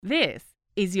This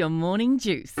is your morning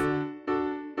juice. Good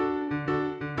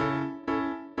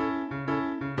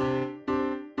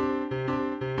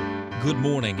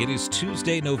morning. It is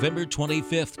Tuesday, November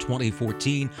 25th,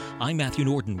 2014. I'm Matthew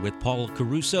Norton with Paula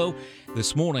Caruso.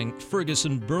 This morning,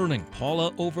 Ferguson burning.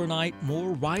 Paula, overnight,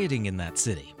 more rioting in that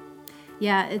city.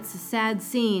 Yeah, it's a sad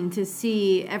scene to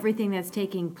see everything that's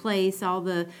taking place, all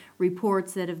the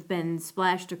reports that have been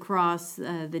splashed across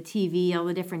the TV, all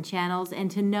the different channels,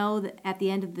 and to know that at the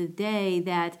end of the day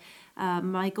that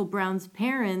Michael Brown's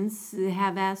parents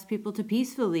have asked people to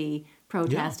peacefully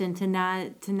protest and to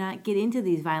not get into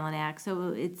these violent acts. So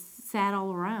it's sad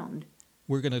all around.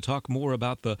 We're going to talk more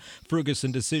about the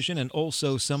Ferguson decision and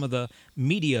also some of the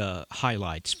media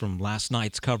highlights from last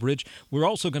night's coverage. We're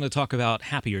also going to talk about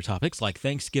happier topics like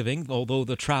Thanksgiving, although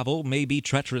the travel may be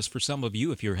treacherous for some of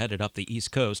you if you're headed up the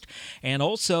East Coast, and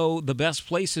also the best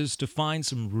places to find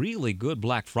some really good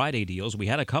Black Friday deals. We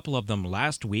had a couple of them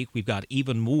last week. We've got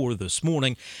even more this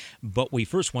morning, but we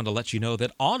first want to let you know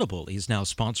that Audible is now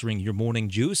sponsoring your morning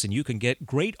juice, and you can get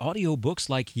great audiobooks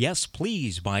like Yes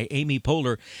Please by Amy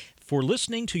Poehler. For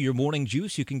listening to your morning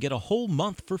juice, you can get a whole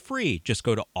month for free. Just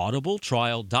go to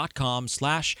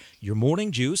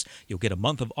audibletrial.com/yourmorningjuice. You'll get a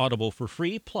month of Audible for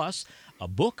free, plus a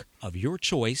book of your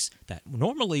choice that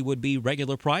normally would be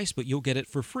regular price, but you'll get it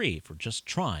for free for just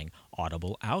trying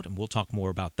Audible out, and we'll talk more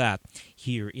about that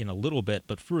here in a little bit.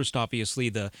 But first, obviously,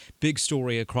 the big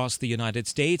story across the United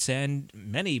States and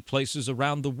many places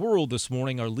around the world this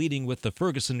morning are leading with the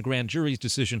Ferguson grand jury's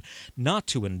decision not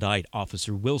to indict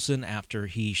Officer Wilson after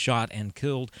he shot and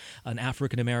killed an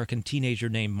African-American teenager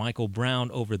named Michael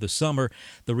Brown over the summer.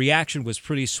 The reaction was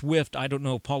pretty swift. I don't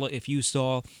know, Paula, if you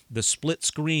saw the split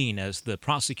screen as the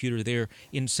prosecutor there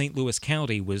in St. Louis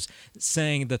County was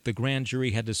saying that the grand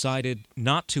jury had decided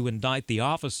not to indict the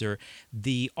officer.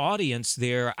 The audience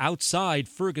there outside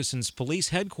Ferguson's police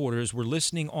headquarters were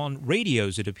listening on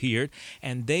radios, it appeared,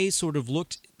 and they sort of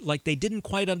looked like they didn't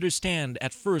quite understand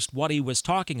at first what he was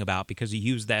talking about because he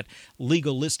used that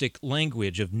legalistic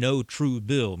language of no true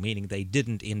bill, meaning they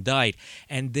didn't indict.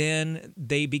 And then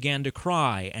they began to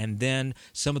cry, and then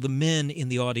some of the men in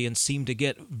the audience seemed to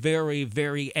get very,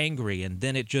 very angry. And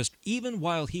then it just, even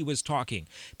while he was talking,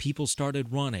 people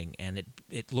started running, and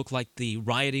it looked like the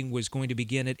rioting was going to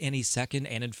begin at any second.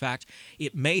 And in fact,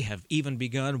 it may have even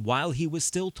begun while he was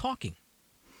still talking.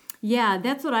 Yeah,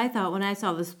 that's what I thought when I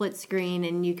saw the split screen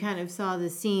and you kind of saw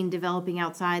the scene developing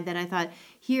outside, that I thought,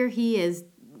 here he is,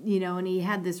 and he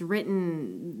had this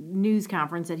written news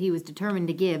conference that he was determined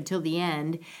to give till the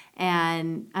end.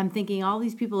 And I'm thinking all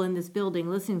these people in this building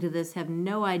listening to this have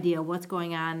no idea what's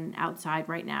going on outside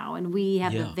right now. And we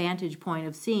have the vantage point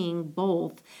of seeing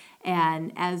both.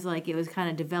 And as it was kind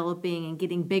of developing and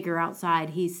getting bigger outside,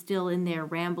 he's still in there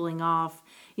rambling off.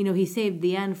 He saved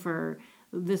the end for,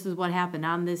 this is what happened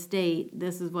on this date,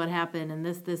 this is what happened, and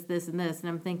this, and this. And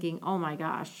I'm thinking, oh my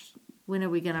gosh, when are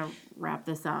we going to wrap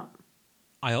this up?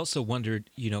 I also wondered,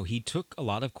 he took a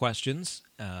lot of questions,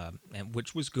 and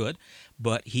which was good,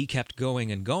 but he kept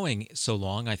going and going so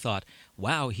long. I thought,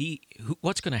 wow,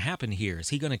 what's going to happen here? Is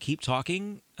he going to keep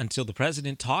talking until the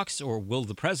president talks, or will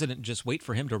the president just wait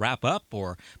for him to wrap up?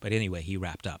 But anyway, he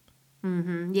wrapped up.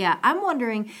 Mm-hmm. Yeah, I'm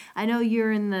wondering, I know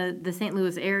you're in the St.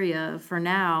 Louis area for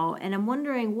now, and I'm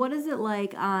wondering, what is it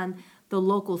like on the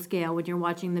local scale when you're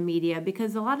watching the media?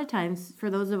 Because a lot of times, for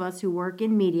those of us who work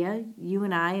in media, you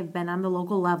and I have been on the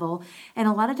local level, and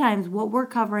a lot of times what we're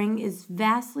covering is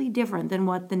vastly different than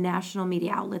what the national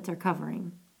media outlets are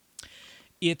covering.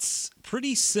 It's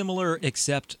pretty similar,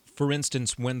 except, for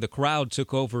instance, when the crowd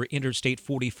took over Interstate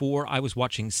 44, I was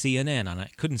watching CNN, and I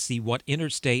couldn't see what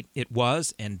interstate it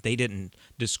was, and they didn't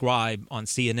describe on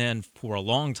CNN for a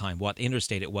long time what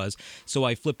interstate it was. So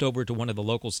I flipped over to one of the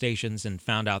local stations and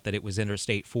found out that it was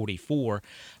Interstate 44.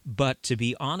 But to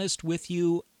be honest with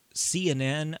you,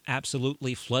 CNN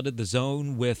absolutely flooded the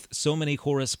zone with so many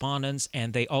correspondents,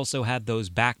 and they also had those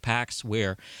backpacks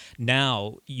where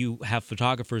now you have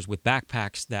photographers with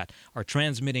backpacks that are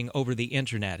transmitting over the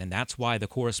internet, and that's why the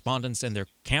correspondents and their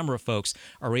camera folks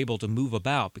are able to move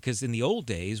about, because in the old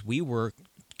days we were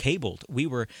cabled.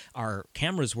 Our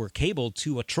cameras were cabled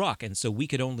to a truck, and so we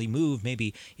could only move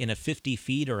maybe in a 50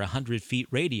 feet or 100 feet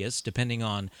radius, depending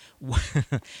on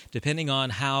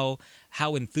how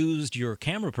enthused your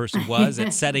camera person was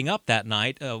at setting up that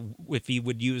night, if he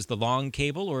would use the long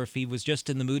cable or if he was just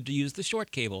in the mood to use the short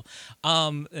cable.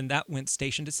 And that went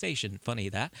station to station. Funny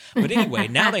that. But anyway,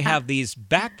 now they have these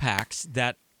backpacks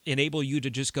that enable you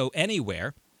to just go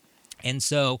anywhere. And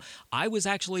so I was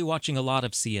actually watching a lot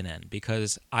of CNN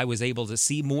because I was able to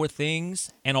see more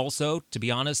things. And also, to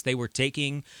be honest, they were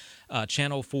taking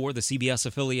Channel 4, the CBS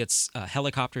affiliate's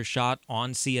helicopter shot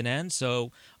on CNN.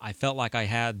 So I felt like I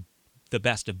had the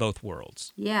best of both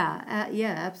worlds. Yeah,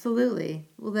 absolutely.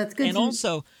 Well, that's good. And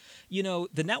also,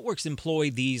 the networks employ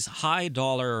these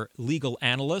high-dollar legal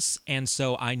analysts, and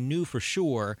so I knew for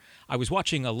sure. I was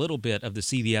watching a little bit of the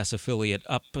CBS affiliate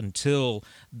up until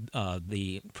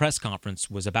the press conference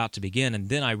was about to begin, and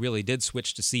then I really did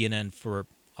switch to CNN for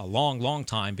a long, long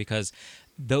time because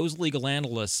those legal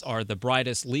analysts are the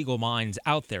brightest legal minds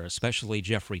out there, especially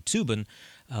Jeffrey Toobin,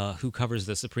 who covers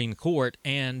the Supreme Court,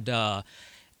 and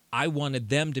I wanted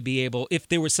them to be able, if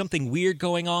there was something weird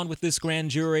going on with this grand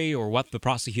jury or what the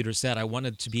prosecutor said, I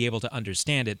wanted to be able to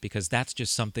understand it because that's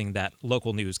just something that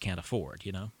local news can't afford,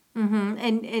 Mm-hmm.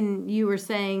 And you were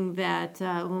saying that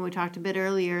when we talked a bit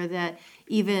earlier that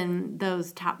even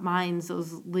those top minds,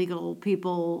 those legal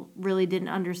people, really didn't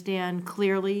understand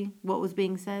clearly what was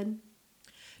being said?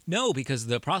 No, because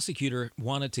the prosecutor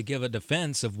wanted to give a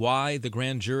defense of why the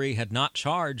grand jury had not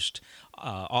charged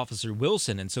Officer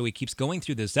Wilson, and so he keeps going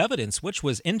through this evidence, which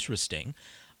was interesting.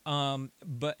 And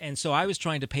so I was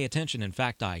trying to pay attention. In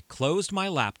fact, I closed my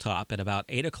laptop at about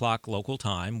 8 o'clock local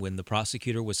time when the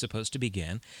prosecutor was supposed to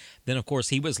begin. Then, of course,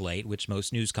 he was late, which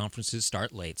most news conferences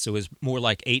start late. So it was more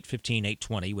like 8:15,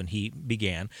 8:20 when he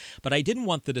began. But I didn't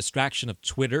want the distraction of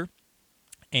Twitter,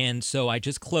 and so I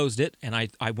just closed it, and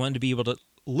I wanted to be able to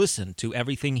listen to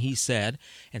everything he said.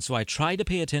 And so I tried to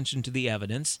pay attention to the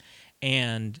evidence,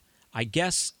 and I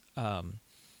guess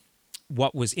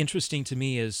what was interesting to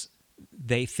me is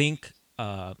they think,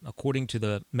 according to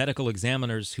the medical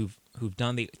examiners who've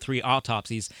done the 3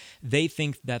 autopsies, they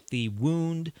think that the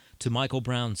wound to Michael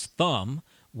Brown's thumb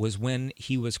was when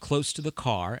he was close to the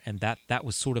car, and that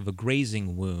was sort of a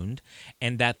grazing wound,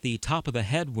 and that the top of the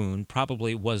head wound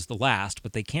probably was the last,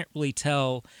 but they can't really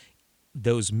tell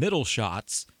those middle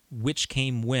shots which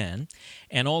came when.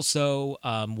 And also,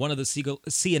 one of the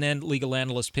CNN legal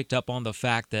analysts picked up on the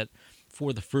fact that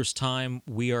for the first time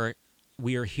we are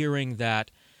hearing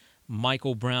that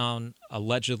Michael Brown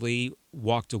allegedly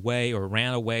walked away or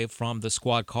ran away from the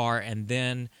squad car, and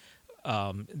then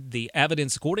the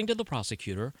evidence, according to the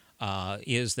prosecutor,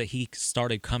 is that he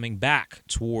started coming back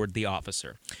toward the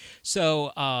officer.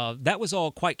 So that was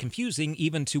all quite confusing,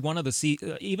 even to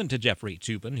even to Jeffrey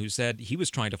Toobin, who said he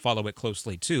was trying to follow it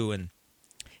closely too, and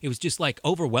it was just like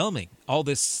overwhelming. All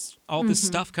this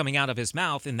stuff coming out of his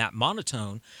mouth in that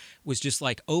monotone was just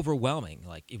like overwhelming.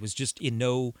 Like it was just in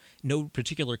no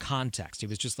particular context. It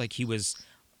was just like he was,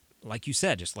 like you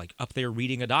said, just like up there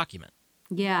reading a document.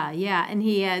 Yeah. And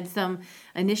he had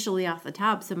initially off the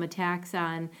top, some attacks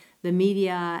on the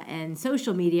media and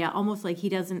social media, almost like he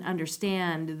doesn't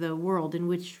understand the world in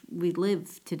which we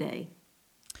live today.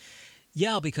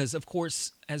 Yeah, because, of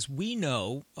course, as we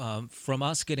know from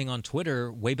us getting on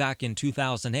Twitter way back in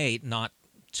 2008, not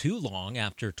too long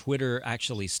after Twitter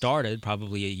actually started,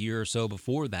 probably a year or so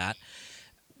before that,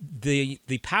 the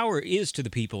power is to the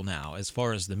people now as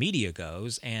far as the media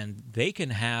goes, and they can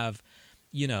have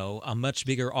a much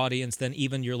bigger audience than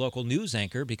even your local news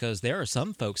anchor, because there are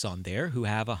some folks on there who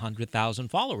have 100,000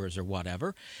 followers or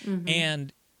whatever,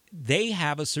 and they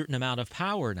have a certain amount of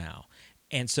power now.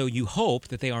 And so you hope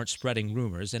that they aren't spreading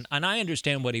rumors. And I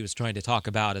understand what he was trying to talk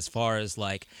about as far as,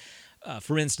 like,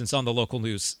 for instance, on the local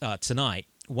news tonight,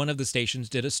 one of the stations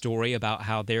did a story about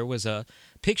how there was a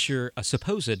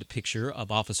supposed picture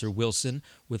of Officer Wilson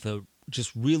with a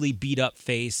just really beat up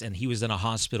face, and he was in a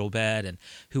hospital bed, and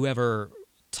whoever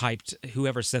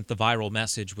sent the viral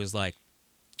message was like,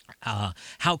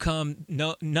 how come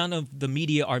none of the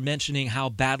media are mentioning how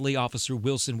badly Officer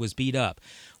Wilson was beat up?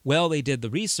 Well, they did the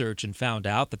research and found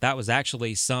out that was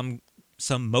actually some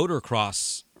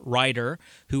motocross rider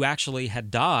who actually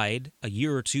had died a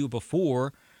year or two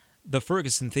before the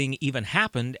Ferguson thing even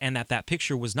happened, and that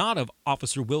picture was not of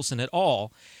Officer Wilson at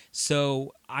all.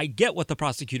 So I get what the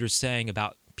prosecutor's saying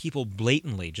about people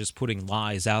blatantly just putting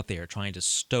lies out there, trying to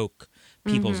stoke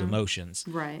people's emotions.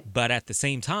 Right. But at the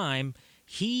same time,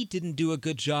 he didn't do a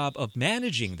good job of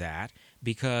managing that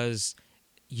because,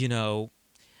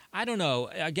 I don't know.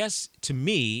 I guess to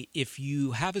me, if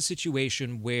you have a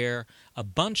situation where a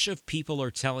bunch of people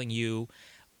are telling you,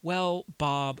 well,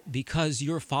 Bob, because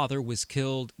your father was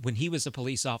killed when he was a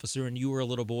police officer and you were a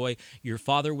little boy, your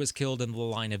father was killed in the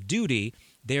line of duty,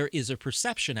 there is a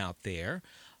perception out there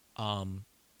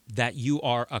that you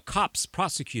are a cop's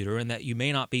prosecutor and that you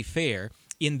may not be fair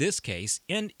in this case.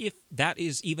 And if that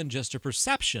is even just a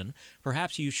perception,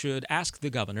 perhaps you should ask the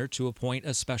governor to appoint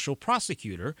a special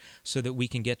prosecutor so that we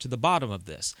can get to the bottom of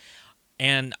this.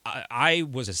 And I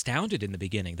was astounded in the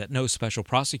beginning that no special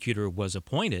prosecutor was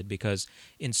appointed, because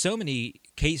in so many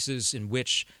cases in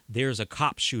which there's a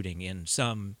cop shooting in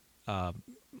some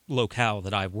locale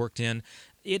that I've worked in,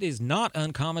 it is not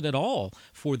uncommon at all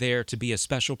for there to be a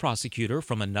special prosecutor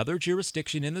from another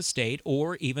jurisdiction in the state,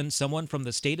 or even someone from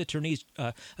the state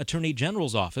attorney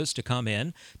general's office to come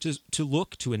in to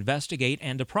look, to investigate,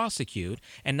 and to prosecute,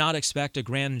 and not expect a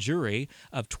grand jury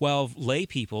of 12 lay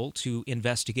people to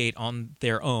investigate on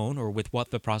their own or with what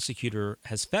the prosecutor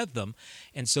has fed them.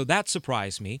 And so that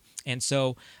surprised me. And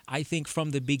so I think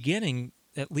from the beginning,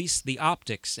 at least the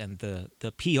optics and the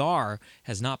PR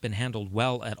has not been handled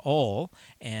well at all.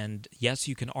 And yes,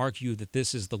 you can argue that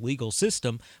this is the legal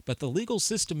system, but the legal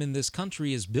system in this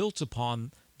country is built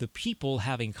upon the people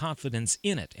having confidence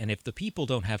in it. And if the people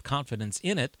don't have confidence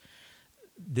in it,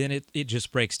 then it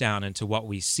just breaks down into what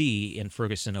we see in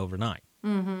Ferguson overnight.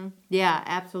 Mm-hmm. Yeah,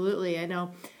 absolutely. I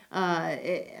know.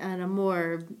 On a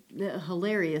more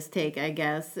hilarious take, I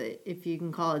guess, if you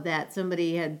can call it that,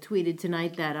 somebody had tweeted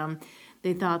tonight that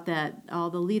they thought that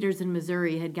all the leaders in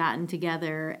Missouri had gotten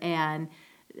together and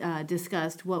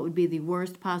discussed what would be the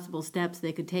worst possible steps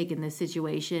they could take in this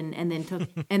situation, and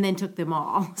then took them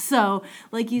all. So,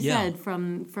 like you said,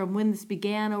 from when this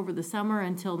began over the summer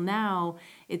until now,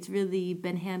 it's really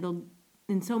been handled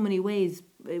in so many ways,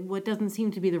 what doesn't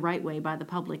seem to be the right way by the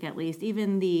public, at least.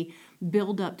 Even the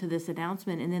build up to this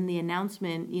announcement, and then the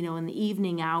announcement, in the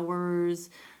evening hours,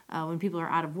 when people are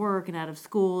out of work and out of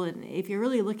school. And if you're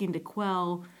really looking to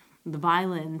quell the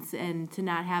violence and to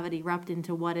not have it erupt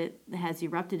into what it has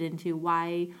erupted into,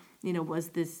 why, was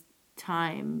this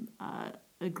time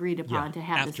agreed upon to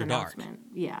have this announcement?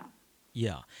 Dark.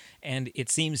 Yeah. And it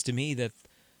seems to me that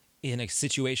in a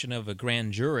situation of a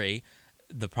grand jury,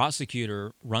 the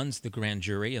prosecutor runs the grand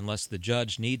jury unless the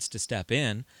judge needs to step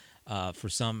in for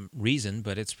some reason,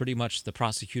 but it's pretty much the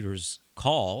prosecutor's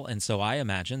call. And so I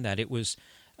imagine that it was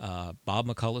Bob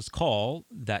McCullough's call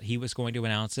that he was going to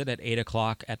announce it at 8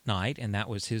 o'clock at night, and that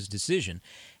was his decision.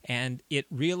 And it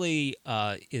really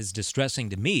is distressing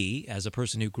to me, as a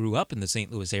person who grew up in the St.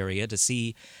 Louis area, to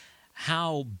see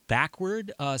how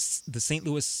backward the St.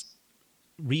 Louis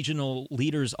regional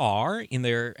leaders are in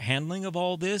their handling of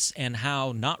all this, and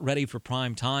how not ready for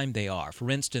prime time they are.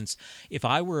 For instance, if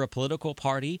I were a political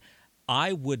party,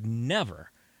 I would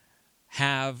never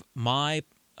have my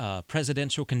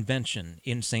presidential convention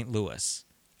in St. Louis,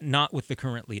 not with the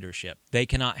current leadership. They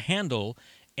cannot handle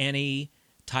any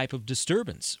type of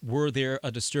disturbance were there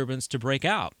a disturbance to break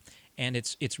out. And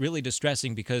it's really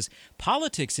distressing, because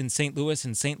politics in St. Louis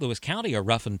and St. Louis County are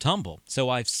rough and tumble. So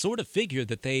I've sort of figured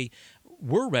that they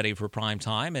were ready for prime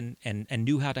time and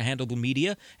knew how to handle the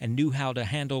media and knew how to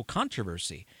handle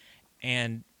controversy,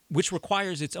 and which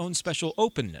requires its own special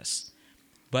openness.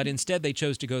 But instead, they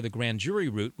chose to go the grand jury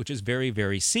route, which is very,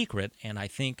 very secret. And I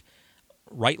think,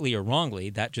 rightly or wrongly,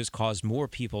 that just caused more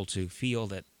people to feel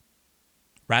that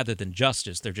rather than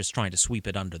justice, they're just trying to sweep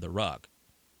it under the rug.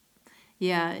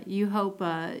 Yeah, you hope,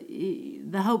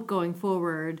 the hope going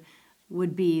forward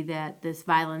would be that this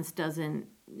violence doesn't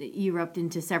erupt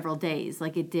into several days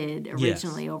like it did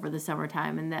originally over the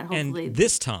summertime. And that hopefully... And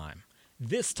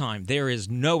this time, there is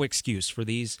no excuse for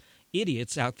these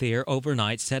idiots out there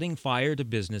overnight setting fire to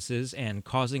businesses and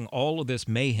causing all of this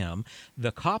mayhem.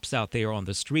 The cops out there on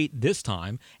the street this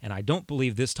time, and I don't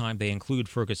believe this time they include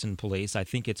Ferguson police. I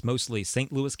think it's mostly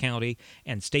St. Louis County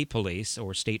and state police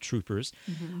or state troopers.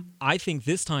 Mm-hmm. I think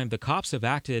this time the cops have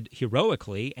acted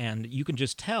heroically, and you can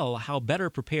just tell how better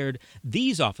prepared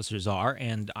these officers are.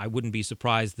 And I wouldn't be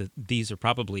surprised that these are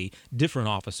probably different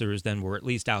officers than were at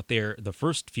least out there the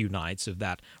first few nights of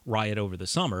that riot over the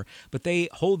summer. But they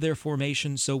hold their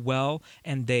formation so well,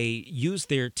 and they use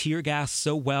their tear gas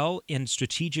so well in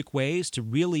strategic ways to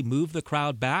really move the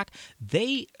crowd back.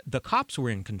 The cops were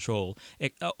in control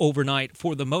overnight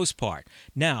for the most part.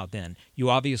 Now then, you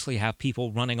obviously have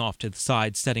people running off to the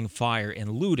side, setting fire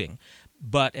and looting.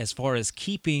 But as far as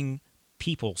keeping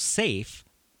people safe,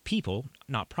 people,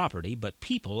 not property, but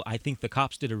people, I think the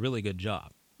cops did a really good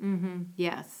job. Mm-hmm.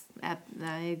 Yes,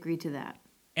 I agree to that.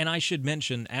 And I should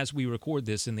mention, as we record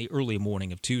this in the early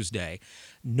morning of Tuesday,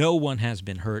 no one has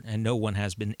been hurt and no one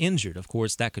has been injured. Of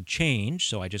course, that could change,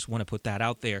 so I just want to put that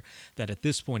out there, that at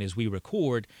this point as we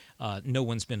record, no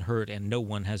one's been hurt and no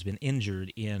one has been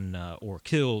injured in or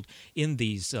killed in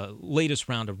these latest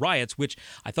round of riots, which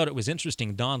I thought it was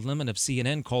interesting. Don Lemon of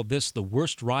CNN called this the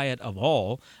worst riot of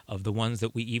all of the ones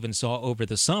that we even saw over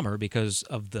the summer because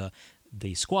of the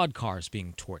squad cars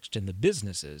being torched and the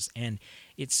businesses. And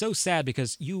it's so sad,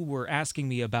 because you were asking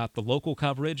me about the local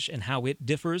coverage and how it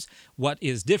differs. What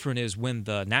is different is when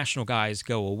the national guys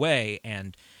go away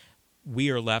and we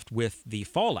are left with the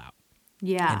fallout.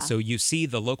 Yeah. And so you see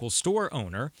the local store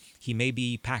owner, he may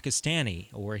be Pakistani,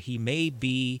 or he may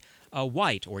be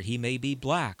white, or he may be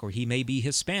black, or he may be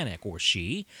Hispanic, or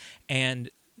she, and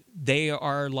they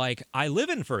are like, I live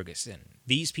in Ferguson.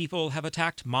 These people have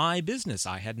attacked my business.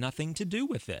 I had nothing to do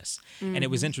with this. And it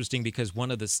was interesting because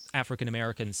one of the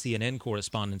African-American CNN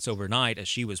correspondents overnight, as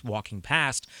she was walking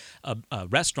past a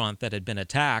restaurant that had been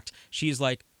attacked, she's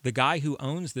like, the guy who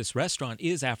owns this restaurant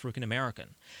is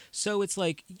African-American. So it's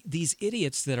like these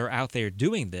idiots that are out there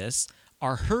doing this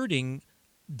are hurting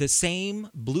the same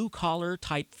blue-collar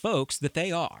type folks that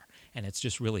they are. And it's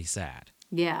just really sad.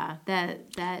 Yeah,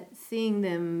 that seeing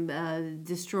them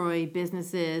destroy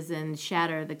businesses and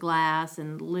shatter the glass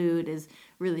and loot is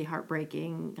really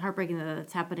heartbreaking. Heartbreaking that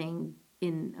that's happening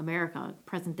in America,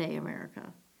 present day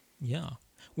America. Yeah.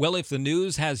 Well, if the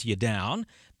news has you down,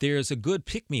 there's a good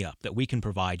pick-me-up that we can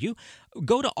provide you.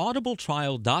 Go to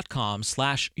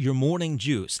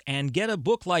audibletrial.com/yourmorningjuice and get a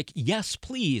book like Yes,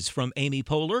 Please from Amy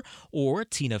Poehler, or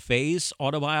Tina Fey's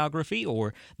autobiography,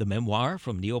 or the memoir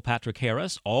from Neil Patrick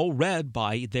Harris, all read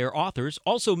by their authors.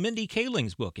 Also, Mindy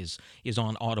Kaling's book is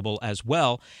on Audible as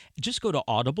well. Just go to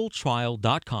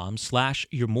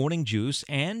audibletrial.com/yourmorningjuice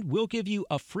and we'll give you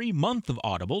a free month of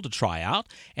Audible to try out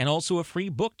and also a free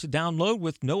book to download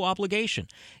with no obligation.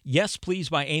 Yes, Please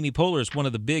by Amy Poehler is one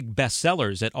of the big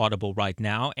bestsellers at Audible right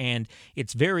now, and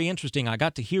it's very interesting. I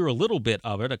got to hear a little bit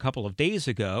of it a couple of days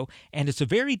ago, and it's a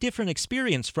very different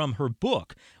experience from her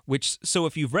book, so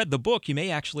if you've read the book, you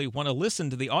may actually want to listen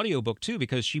to the audiobook too,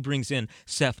 because she brings in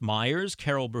Seth Meyers,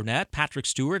 Carol Burnett, Patrick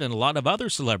Stewart, and a lot of other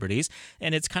celebrities,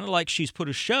 and it's kind of like she's put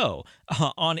a show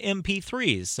on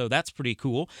MP3s, so that's pretty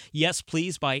cool. Yes,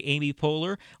 Please by Amy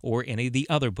Poehler, or any of the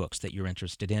other books that you're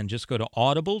interested in. Just go to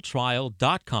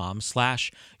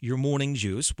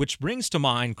audibletrial.com/yourmorningjuice, which brings to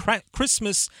mind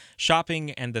Christmas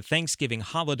shopping and the Thanksgiving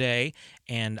holiday,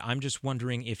 and I'm just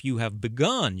wondering if you have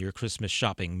begun your Christmas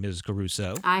shopping, Ms.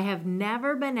 Caruso. I have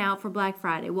never been out for Black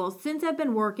Friday. Well, since I've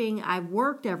been working, I've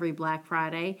worked every Black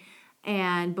Friday.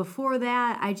 And before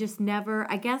that, I just never,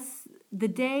 I guess the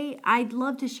day I'd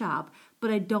love to shop,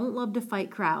 but I don't love to fight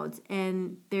crowds.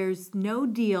 And there's no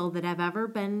deal that I've ever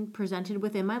been presented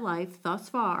with in my life thus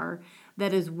far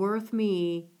that is worth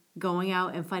me going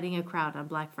out and fighting a crowd on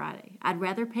Black Friday. I'd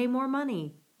rather pay more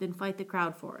money than fight the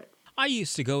crowd for it. I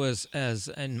used to go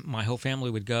and my whole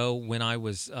family would go when I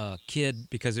was a kid,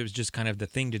 because it was just kind of the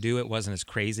thing to do. It wasn't as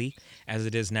crazy as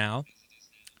it is now.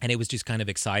 And it was just kind of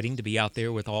exciting to be out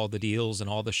there with all the deals and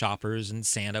all the shoppers, and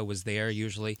Santa was there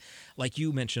usually. Like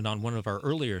you mentioned on one of our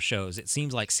earlier shows, it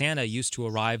seems like Santa used to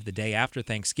arrive the day after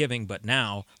Thanksgiving, but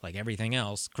now, like everything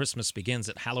else, Christmas begins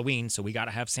at Halloween, so we got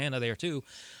to have Santa there too.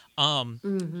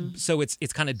 So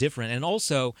it's kind of different. And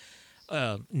also,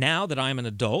 now that I'm an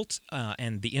adult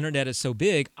and the internet is so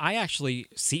big, I actually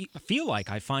feel like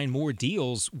I find more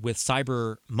deals with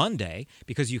Cyber Monday,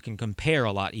 because you can compare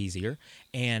a lot easier.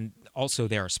 And also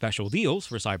there are special deals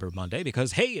for Cyber Monday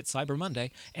because, hey, it's Cyber Monday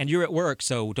and you're at work,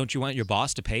 so don't you want your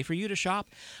boss to pay for you to shop?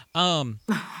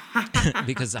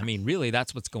 Because, I mean, really,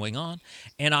 that's what's going on.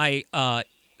 And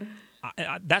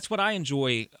that's what I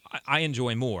enjoy. I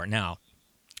enjoy more. Now,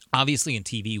 obviously, in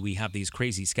TV, we have these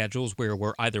crazy schedules where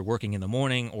we're either working in the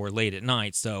morning or late at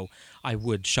night, so I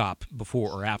would shop before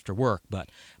or after work. But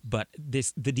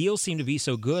the deals seem to be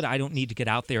so good, I don't need to get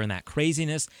out there in that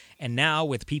craziness. And now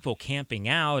with people camping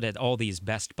out at all these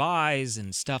Best Buys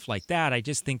and stuff like that, I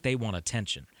just think they want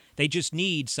attention. They just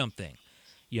need something,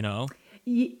 you know?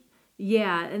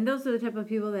 Yeah, and those are the type of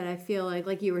people that I feel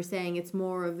like you were saying, it's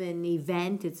more of an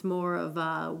event. It's more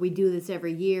of we do this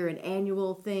every year, an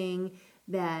annual thing.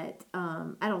 That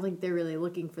I don't think they're really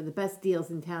looking for the best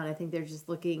deals in town. I think they're just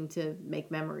looking to make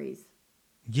memories.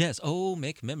 Yes. Oh,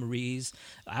 make memories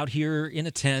out here in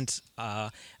a tent,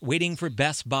 waiting for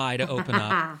Best Buy to open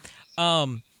up.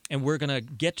 And we're going to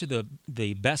get to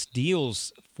the best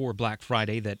deals for Black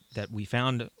Friday that we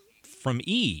found from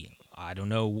E! I don't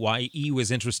know why E! was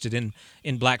interested in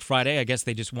Black Friday. I guess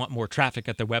they just want more traffic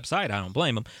at their website. I don't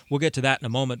blame them. We'll get to that in a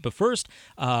moment. But first,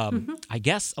 I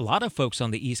guess a lot of folks on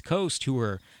the East Coast who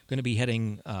are going to be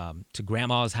heading to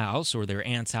Grandma's house or their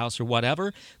aunt's house or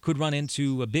whatever could run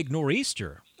into a big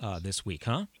nor'easter this week,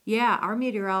 huh? Yeah, our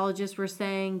meteorologists were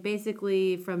saying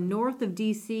basically from north of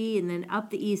D.C. and then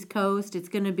up the East Coast, it's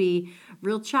going to be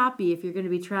real choppy if you're going to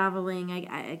be traveling.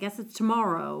 I guess it's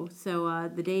tomorrow,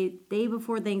 so the day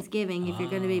before Thanksgiving, if you're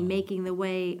going to be making the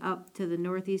way up to the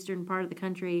northeastern part of the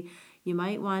country, you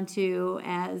might want to,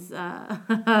 as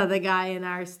the guy in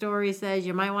our story says,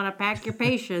 you might want to pack your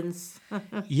patience.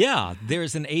 Yeah,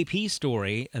 there's an AP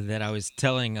story that I was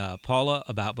telling Paula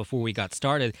about before we got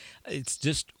started. It's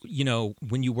just,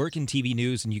 when you work in TV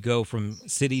news and you go from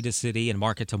city to city and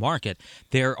market to market,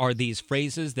 there are these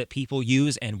phrases that people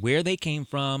use, and where they came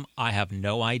from, I have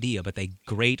no idea, but they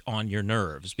grate on your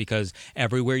nerves because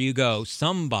everywhere you go,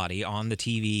 somebody on the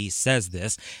TV says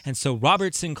this. And so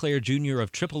Robert Sinclair Jr.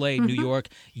 of AAA New York,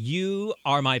 you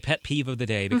are my pet peeve of the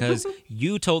day because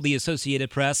you told the Associated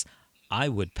Press, I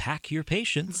would pack your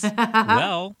patience.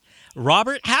 Well,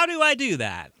 Robert, how do I do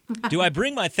that? Do I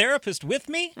bring my therapist with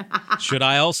me? Should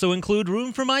I also include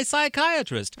room for my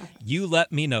psychiatrist? You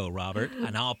let me know, Robert,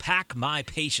 and I'll pack my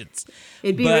patience.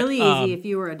 It'd be really easy if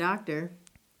you were a doctor.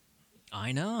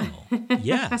 I know.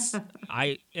 Yes.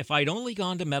 If I'd only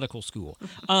gone to medical school.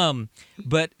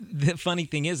 But the funny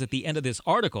thing is, at the end of this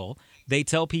article, they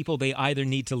tell people they either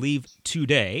need to leave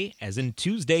today, as in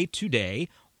Tuesday today,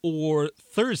 or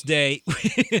Thursday,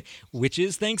 which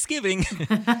is Thanksgiving.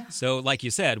 So like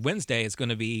you said, Wednesday is going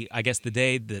to be, I guess, the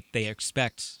day that they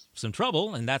expect some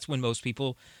trouble, and that's when most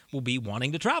people will be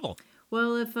wanting to travel.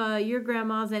 Well, if your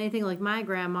grandma's anything like my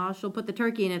grandma, she'll put the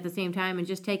turkey in at the same time and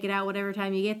just take it out whatever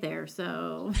time you get there.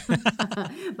 So,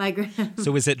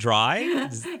 So is it dry?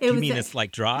 Do you mean it's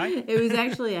like dry? It was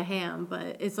actually a ham,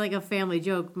 but it's like a family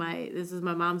joke. This is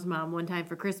my mom's mom. One time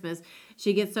for Christmas,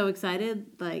 she gets so excited,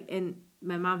 and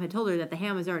my mom had told her that the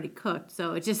ham is already cooked,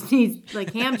 so it just needs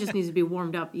ham just needs to be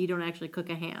warmed up. You don't actually cook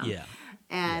a ham. Yeah.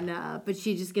 And but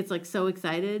she just gets so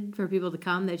excited for people to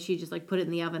come that she just put it in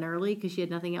the oven early because she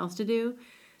had nothing else to do.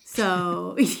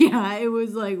 So yeah, it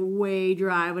was way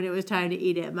dry when it was time to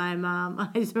eat it. I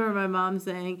just remember my mom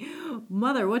saying,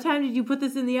 "Mother, what time did you put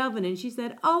this in the oven?" And she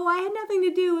said, "Oh, I had nothing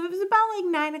to do. It was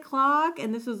about 9 o'clock."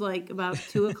 And this was about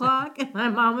 2 o'clock. And my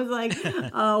mom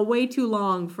was way too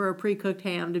long for a pre-cooked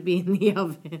ham to be in the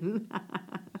oven.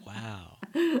 Wow.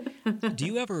 Have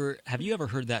you ever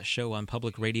heard that show on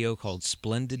public radio called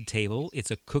Splendid Table?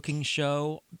 It's a cooking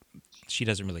show. She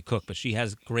doesn't really cook, but she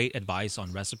has great advice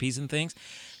on recipes and things.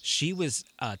 She was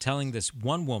telling this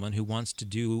one woman who wants to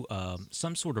do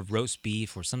some sort of roast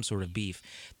beef or some sort of beef.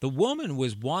 The woman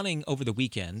was wanting, over the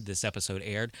weekend, this episode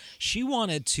aired, she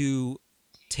wanted to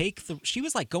she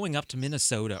was going up to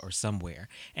Minnesota or somewhere,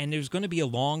 and there's going to be a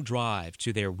long drive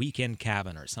to their weekend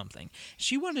cabin or something.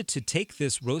 She wanted to take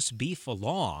this roast beef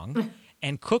along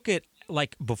and cook it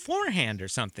beforehand or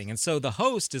something. And so the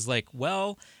host is like,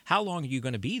 well, how long are you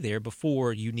going to be there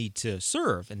before you need to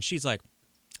serve? And she's like,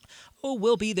 oh,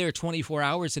 we'll be there 24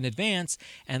 hours in advance.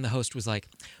 And the host was like,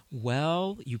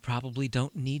 well, you probably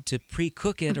don't need to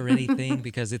pre-cook it or anything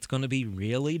because it's going to be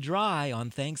really dry on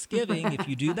Thanksgiving if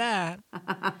you do that.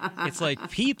 It's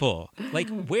people,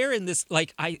 where in this,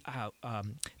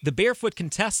 the Barefoot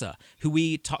Contessa, who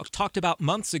we talked about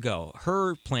months ago,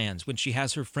 her plans when she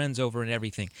has her friends over and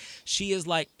everything. She is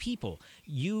like, people,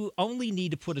 you only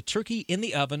need to put a turkey in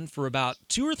the oven for about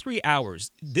 2 or 3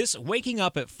 hours. This waking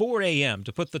up at 4 a.m.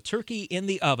 to put the turkey in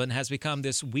the oven has become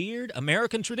this weird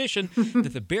American tradition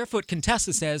that the Barefoot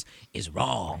Contessa says is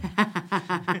wrong.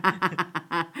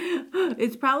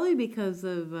 It's probably because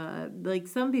of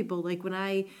some people, when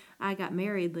I got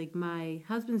married, my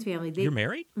husband's family. You're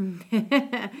married?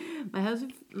 My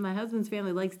husband's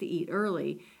family likes to eat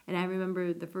early, and I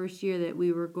remember the first year that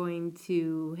we were going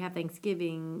to have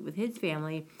Thanksgiving with his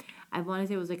family. I want to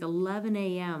say it was 11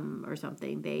 a.m. or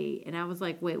something. And I was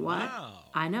like, wait, what? Wow.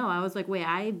 I know. I was like, wait,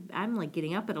 I'm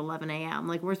getting up at 11 a.m.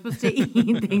 We're supposed to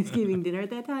eat Thanksgiving dinner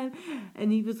at that time.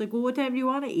 And he was like, well, what time do you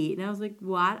want to eat? And I was like,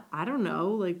 well, I don't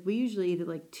know. We usually eat at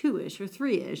 2-ish or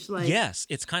 3-ish. Yes,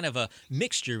 it's kind of a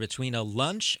mixture between a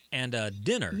lunch and a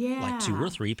dinner. Yeah. 2 or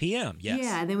 3 p.m. Yes.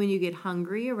 Yeah, and then when you get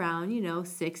hungry around,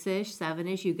 6-ish,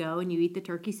 7-ish, you go and you eat the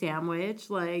turkey sandwich.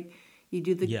 You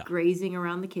do the grazing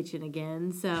around the kitchen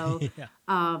again. So,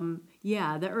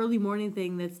 the early morning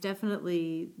thing, that's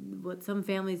definitely what some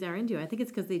families are into. I think it's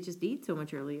because they just eat so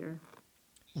much earlier.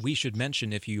 We should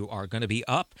mention, if you are going to be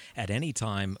up at any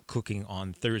time cooking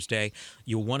on Thursday,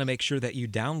 you'll want to make sure that you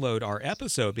download our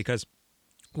episode because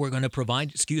we're going to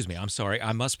provide, I'm sorry,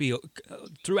 I must be,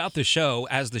 throughout the show,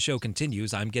 as the show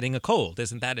continues, I'm getting a cold.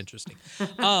 Isn't that interesting?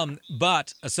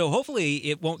 So hopefully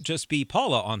it won't just be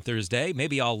Paula on Thursday.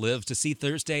 Maybe I'll live to see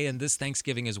Thursday and this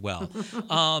Thanksgiving as well.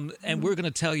 And we're going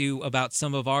to tell you about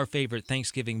some of our favorite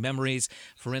Thanksgiving memories.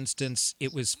 For instance,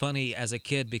 it was funny as a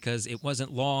kid because it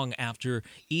wasn't long after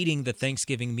eating the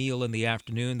Thanksgiving meal in the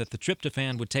afternoon that the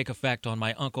tryptophan would take effect on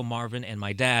my Uncle Marvin and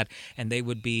my dad, and they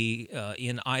would be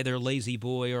in either lazy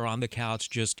boy Sawyer on the couch,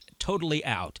 just totally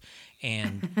out.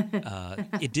 And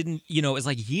it didn't, it's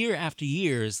like year after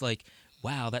year is like,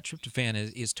 wow, that tryptophan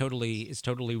is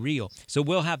totally real. So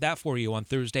we'll have that for you on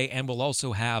Thursday, and we'll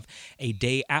also have a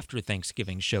day after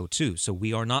Thanksgiving show too. So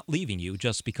we are not leaving you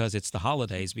just because it's the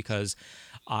holidays, because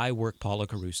I work Paula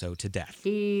Caruso to death.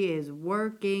 He is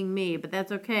working me, but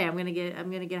that's okay. I'm gonna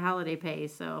get holiday pay,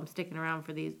 so I'm sticking around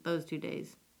for those 2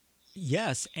 days.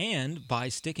 Yes, and by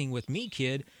sticking with me,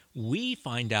 kid, we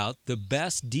find out the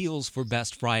best deals for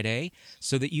Best Friday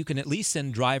so that you can at least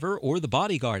send Driver or the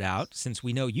bodyguard out, since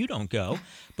we know you don't go.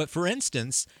 But for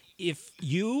instance, if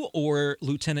you or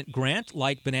Lieutenant Grant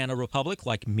like Banana Republic,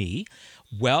 like me,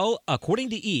 well, according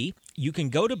to E, you can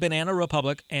go to Banana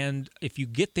Republic, and if you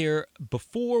get there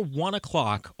before 1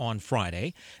 o'clock on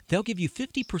Friday, they'll give you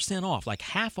 50% off, like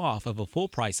half off of a full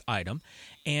price item.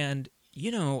 And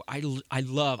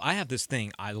I have this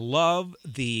thing. I love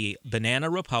the Banana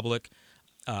Republic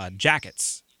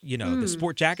jackets, the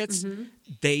sport jackets. Mm-hmm.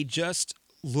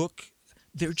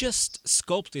 They're just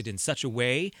sculpted in such a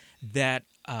way that,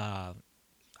 I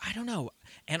don't know.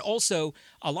 And also,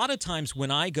 a lot of times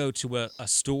when I go to a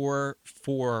store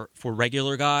for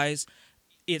regular guys,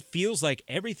 it feels like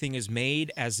everything is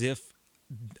made as if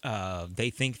they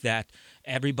think that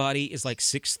everybody is like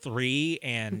 6'3"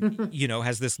 and,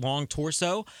 has this long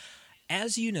torso.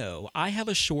 As you know, I have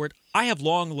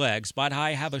long legs, but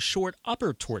I have a short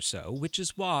upper torso, which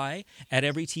is why at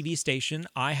every TV station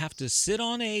I have to sit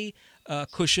on a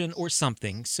cushion or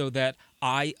something so that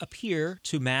I appear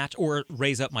to match, or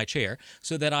raise up my chair,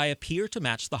 so that I appear to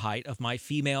match the height of my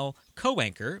female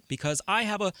co-anchor, because I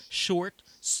have a short,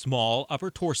 small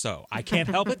upper torso. I can't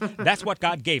help it. That's what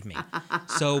God gave me.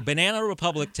 So Banana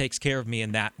Republic takes care of me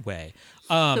in that way.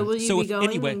 So will you be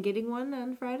going and getting one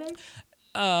on Friday?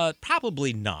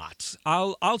 Probably not.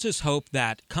 I'll just hope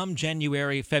that come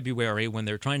January, February, when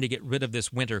they're trying to get rid of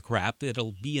this winter crap,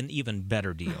 it'll be an even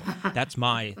better deal. That's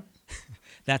my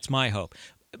hope.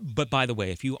 But by the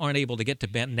way, if you aren't able to get to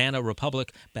Banana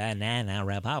Republic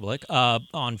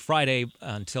on Friday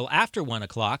until after 1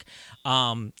 o'clock,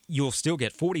 you'll still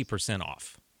get 40%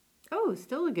 off. Oh,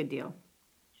 still a good deal.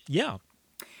 Yeah.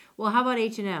 Well, how about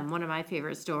H&M, one of my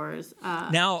favorite stores?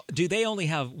 Now, do they only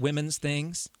have women's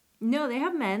things? No, they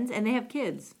have men's and they have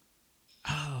kids.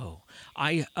 Oh,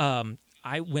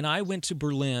 when I went to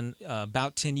Berlin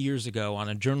about 10 years ago on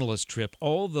a journalist trip,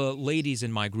 all the ladies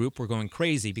in my group were going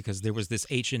crazy because there was this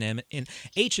H&M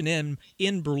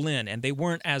in Berlin, and they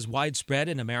weren't as widespread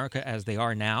in America as they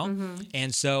are now. Mm-hmm.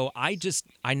 And so I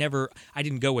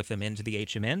didn't go with them into the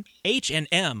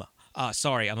H&M.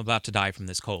 Sorry, I'm about to die from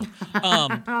this cold.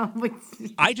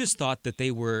 I just thought that they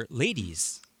were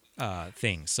ladies'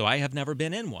 things, so I have never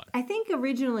been in one. I think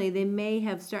originally they may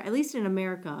have started, at least in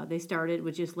America, they started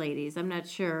with just ladies. I'm not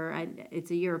sure.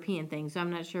 It's a European thing, so I'm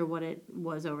not sure what it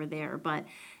was over there. But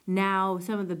now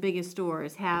some of the biggest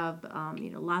stores have,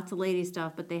 lots of lady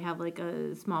stuff, but they have like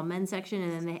a small men's section,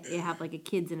 and then they have like a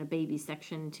kids and a baby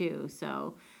section too.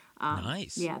 So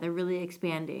nice. Yeah, they're really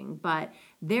expanding. But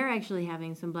they're actually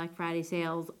having some Black Friday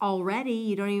sales already.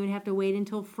 You don't even have to wait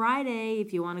until Friday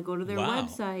if you want to go to their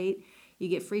website. You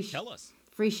get free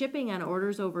shipping on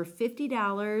orders over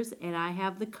 $50, and I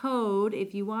have the code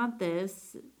if you want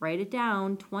this. Write it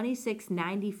down,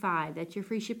 2695. That's your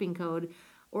free shipping code.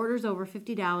 Orders over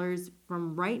 $50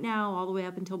 from right now all the way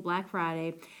up until Black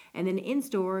Friday. And then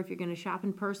in-store, if you're going to shop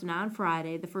in person on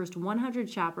Friday, the first 100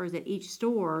 shoppers at each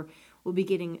store will be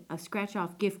getting a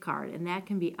scratch-off gift card, and that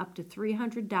can be up to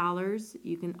 $300.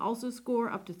 You can also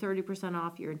score up to 30%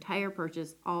 off your entire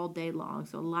purchase all day long.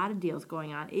 So a lot of deals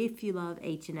going on if you love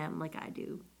H&M like I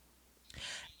do.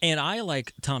 And I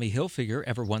like Tommy Hilfiger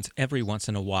every once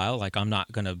in a while. Like, I'm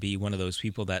not going to be one of those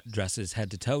people that dresses head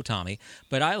to toe Tommy,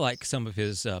 but I like some of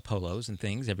his polos and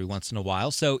things every once in a while.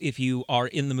 So if you are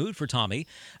in the mood for Tommy,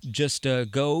 just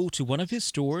go to one of his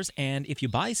stores, and if you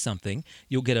buy something,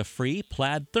 you'll get a free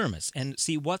plaid thermos. And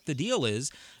see, what the deal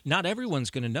is, not everyone's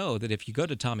going to know that if you go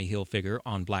to Tommy Hilfiger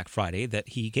on Black Friday, that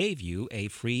he gave you a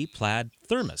free plaid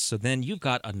thermos. So then you've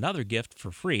got another gift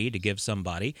for free to give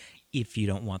somebody if you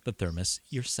don't want the thermos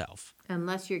yourself.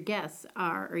 Unless your guests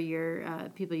or your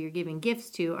people you're giving gifts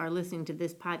to are listening to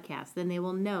this podcast, then they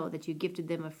will know that you gifted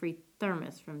them a free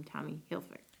thermos from Tommy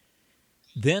Hilfiger.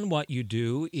 Then what you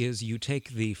do is you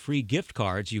take the free gift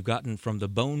cards you've gotten from the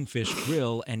Bonefish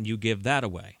Grill and you give that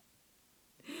away.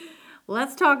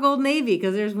 Let's talk Old Navy,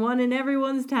 because there's one in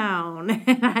everyone's town.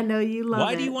 I know you love it.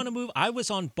 Why do you want to move? I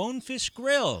was on Bonefish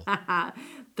Grill.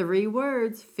 3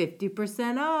 words,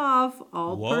 50% off.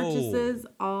 All purchases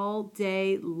all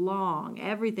day long.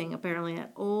 Everything apparently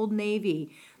at Old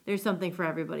Navy. There's something for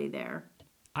everybody there.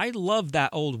 I love that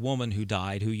old woman who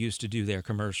died who used to do their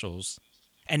commercials.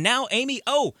 And now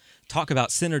talk about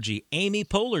synergy. Amy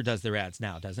Poehler does their ads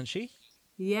now, doesn't she?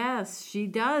 Yes, she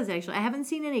does, actually. I haven't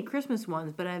seen any Christmas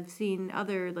ones, but I've seen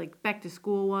other, like,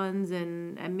 back-to-school ones,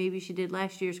 and maybe she did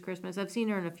last year's Christmas. I've seen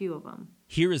her in a few of them.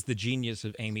 Here is the genius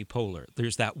of Amy Poehler.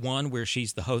 There's that one where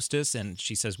she's the hostess, and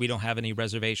she says, we don't have any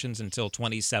reservations until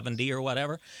 2070 or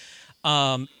whatever.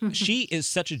 She is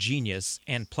such a genius,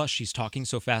 and plus she's talking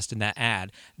so fast in that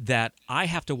ad that I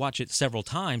have to watch it several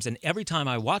times, and every time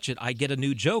I watch it, I get a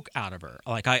new joke out of her.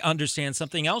 Like, I understand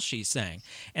something else she's saying.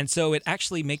 And so it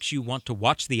actually makes you want to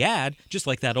watch the ad, just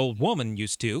like that old woman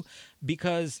used to,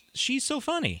 because she's so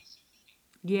funny.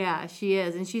 Yeah, she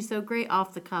is, and she's so great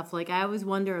off the cuff. Like, I always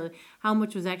wonder how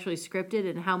much was actually scripted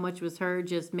and how much was her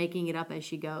just making it up as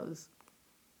she goes.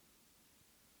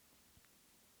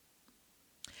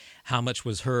 How much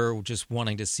was her just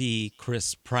wanting to see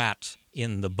Chris Pratt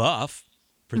in the buff,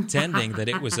 pretending that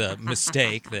it was a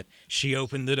mistake, that she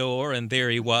opened the door and there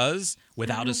he was,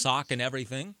 without a sock and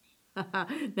everything?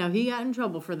 Now, he got in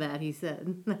trouble for that, he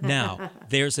said. Now,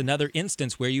 there's another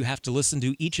instance where you have to listen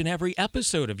to each and every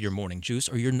episode of your Morning Juice,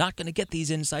 or you're not going to get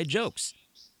these inside jokes.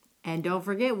 And don't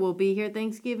forget, we'll be here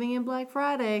Thanksgiving and Black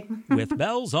Friday. With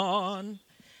bells on.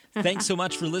 Thanks so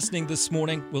much for listening this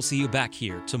morning. We'll see you back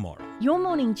here tomorrow. Your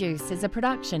Morning Juice is a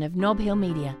production of Nob Hill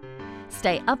Media.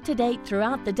 Stay up to date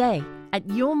throughout the day at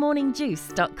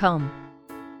yourmorningjuice.com.